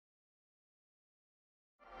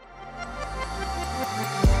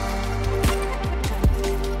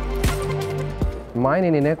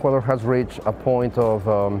Mining in Ecuador has reached a point of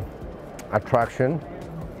attraction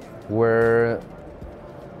where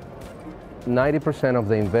 90% of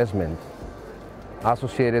the investment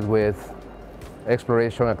associated with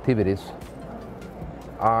exploration activities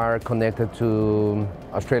are connected to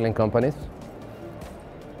Australian companies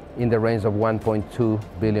in the range of 1.2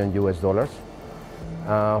 billion US dollars,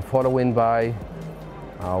 following by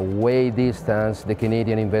way distance the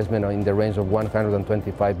Canadian investment in the range of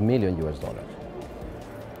 125 million US dollars.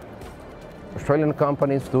 Australian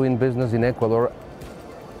companies doing business in Ecuador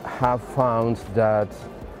have found that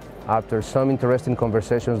after some interesting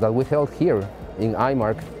conversations that we held here in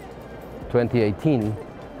IMARC 2018,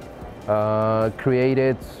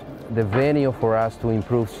 created the venue for us to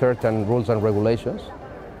improve certain rules and regulations.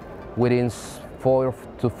 Within 4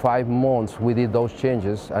 to 5 months we did those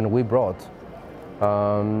changes, and we brought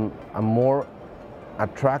a more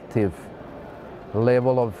attractive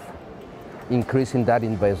level of increasing that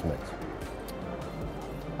investment.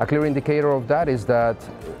 A clear indicator of that is that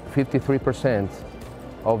 53%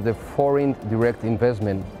 of the foreign direct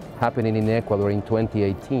investment happening in Ecuador in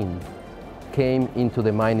 2018 came into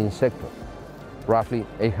the mining sector, roughly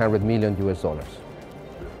 800 million US dollars.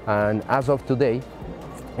 And as of today,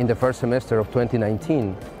 in the first semester of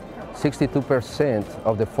 2019, 62%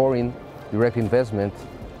 of the foreign direct investment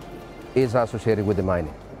is associated with the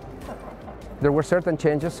mining. There were certain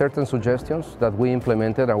changes, certain suggestions that we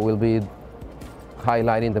implemented, and will be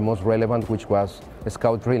highlighting the most relevant, which was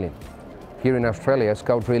scout drilling. Here in Australia,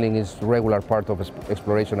 scout drilling is a regular part of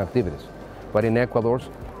exploration activities. But in Ecuador,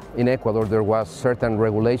 there was certain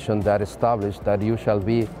regulation that established that you shall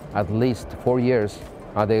be at least 4 years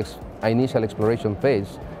at the initial exploration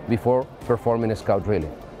phase before performing scout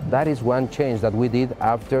drilling. That is one change that we did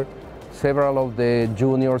after several of the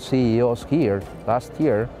junior CEOs here last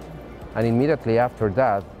year, and immediately after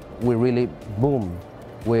that, we really boomed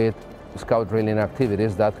with scout drilling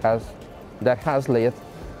activities that has led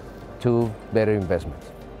to better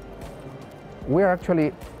investments. We are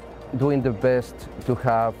actually doing the best to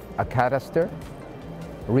have a cadastre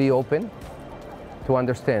reopened. To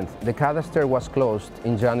understand, the cadastre was closed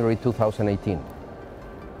in January 2018.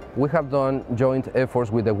 We have done joint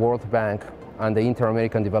efforts with the World Bank and the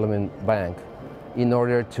Inter-American Development Bank in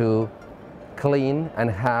order to clean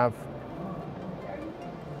and have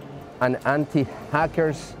an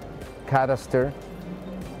anti-hackers cadastre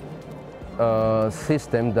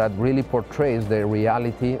system that really portrays the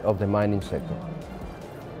reality of the mining sector.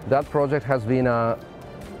 That project has been an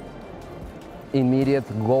immediate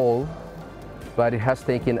goal, but it has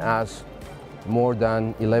taken us more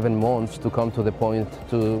than 11 months to come to the point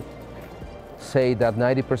to say that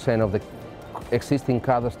 90% of the existing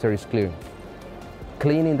cadastre is clear.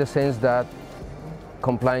 Clean in the sense that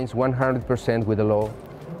complies 100% with the law,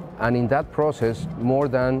 and in that process, more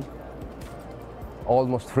than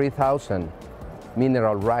almost 3,000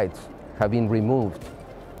 mineral rights have been removed,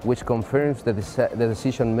 which confirms the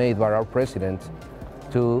decision made by our president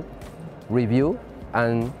to review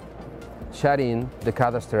and shut in the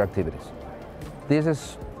cadastre activities. This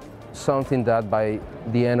is something that by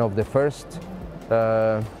the end of the first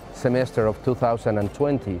semester of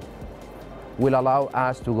 2020 will allow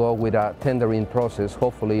us to go with a tendering process,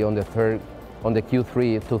 hopefully on the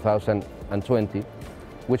Q3 2020,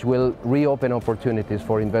 which will reopen opportunities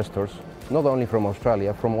for investors, not only from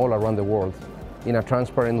Australia, from all around the world, in a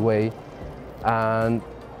transparent way. And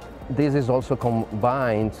this is also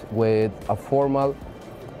combined with a formal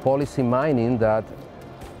policy mining that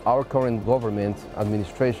our current government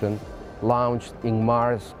administration launched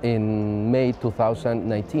in May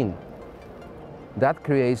 2019. That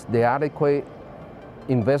creates the adequate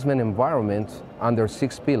investment environment under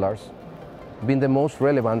 6 pillars, being the most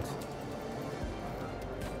relevant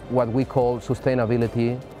what we call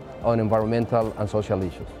sustainability on environmental and social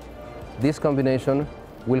issues. This combination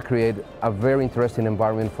will create a very interesting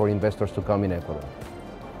environment for investors to come in Ecuador.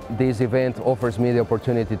 This event offers me the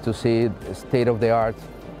opportunity to see state-of-the-art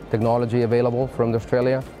technology available from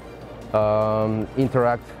Australia,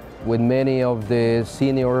 interact with many of the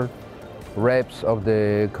senior reps of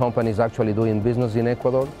the companies actually doing business in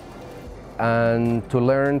Ecuador, and to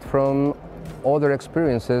learn from other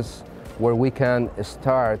experiences where we can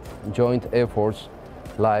start joint efforts,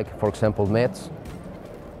 like, for example, METs,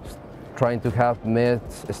 trying to have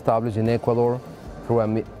METs established in Ecuador through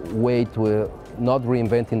a way to not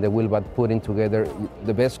reinventing the wheel, but putting together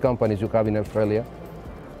the best companies you have in Australia,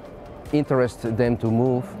 interest them to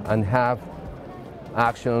move and have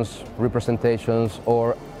actions, representations,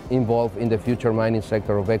 or involved in the future mining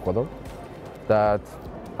sector of Ecuador, that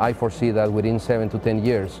I foresee that within 7 to 10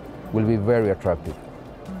 years will be very attractive.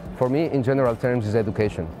 For me, in general terms, is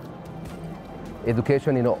education.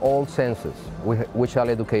 Education in all senses. We shall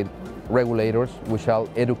educate regulators, we shall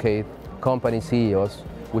educate company CEOs,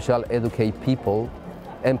 we shall educate people,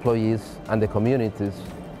 employees, and the communities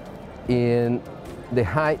in the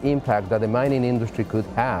high impact that the mining industry could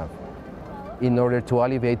have in order to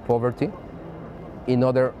alleviate poverty, in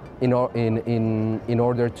order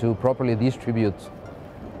to properly distribute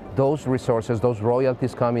those resources, those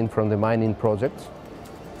royalties coming from the mining projects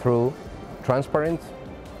through transparent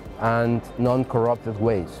and non-corrupted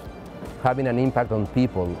ways, having an impact on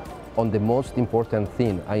people on the most important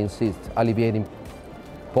thing, I insist, alleviating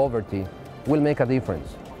poverty, will make a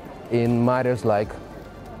difference in matters like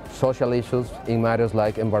social issues, in matters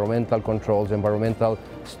like environmental controls, environmental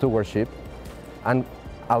stewardship. And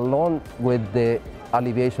along with the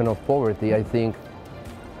alleviation of poverty, I think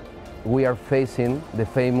we are facing the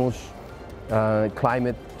famous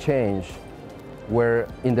climate change, where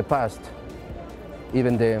in the past,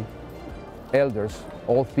 even the elders,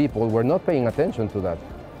 old people, were not paying attention to that.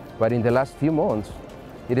 But in the last few months,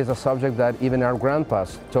 it is a subject that even our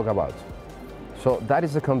grandpas talk about. So that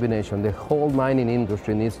is the combination. The whole mining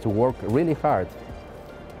industry needs to work really hard.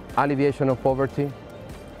 Alleviation of poverty,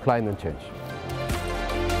 climate change.